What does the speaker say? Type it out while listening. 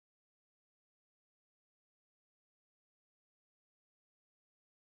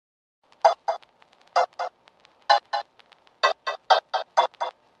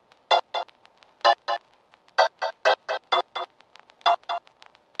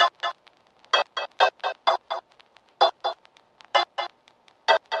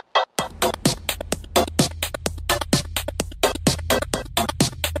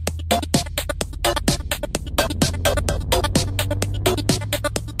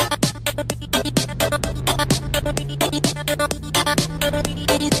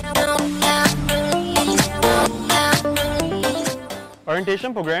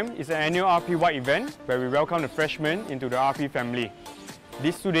orientation program is an annual RP-wide event where we welcome the freshmen into the RP family.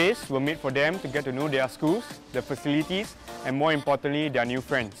 These 2 days were made for them to get to know their schools, their facilities, and more importantly, their new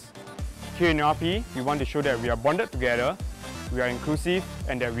friends. Here in RP, we want to show that we are bonded together, we are inclusive,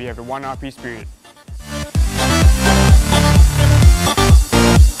 and that we have the one RP spirit.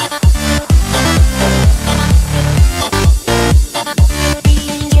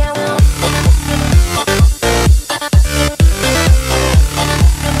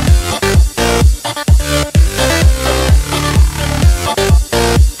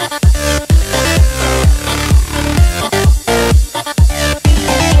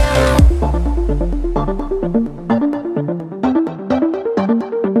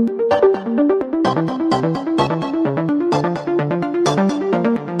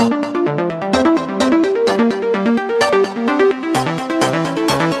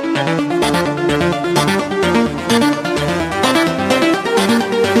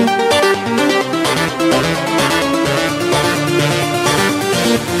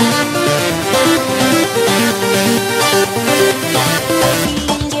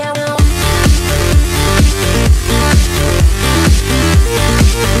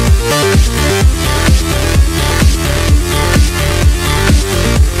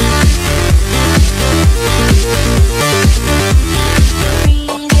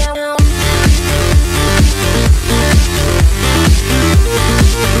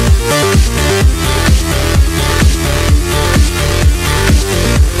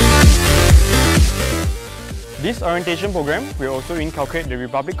 This orientation program will also inculcate the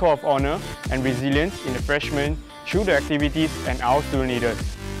Republic Corps of Honour and resilience in the freshmen through the activities and our student leaders.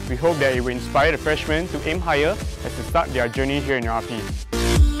 We hope that it will inspire the freshmen to aim higher as they start their journey here in RP.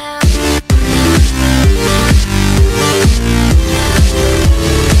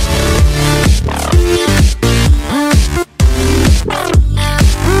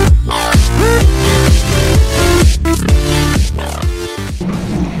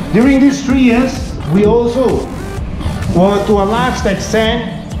 During these 3 years, we also will, to a large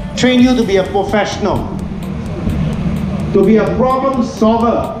extent, train you to be a professional, to be a problem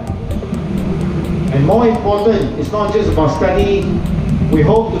solver. And more important, it's not just about study. We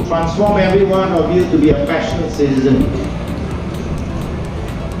hope to transform every one of you to be a passionate citizen.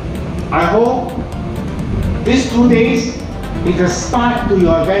 I hope these 2 days is a start to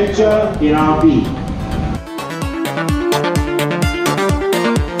your adventure in RP.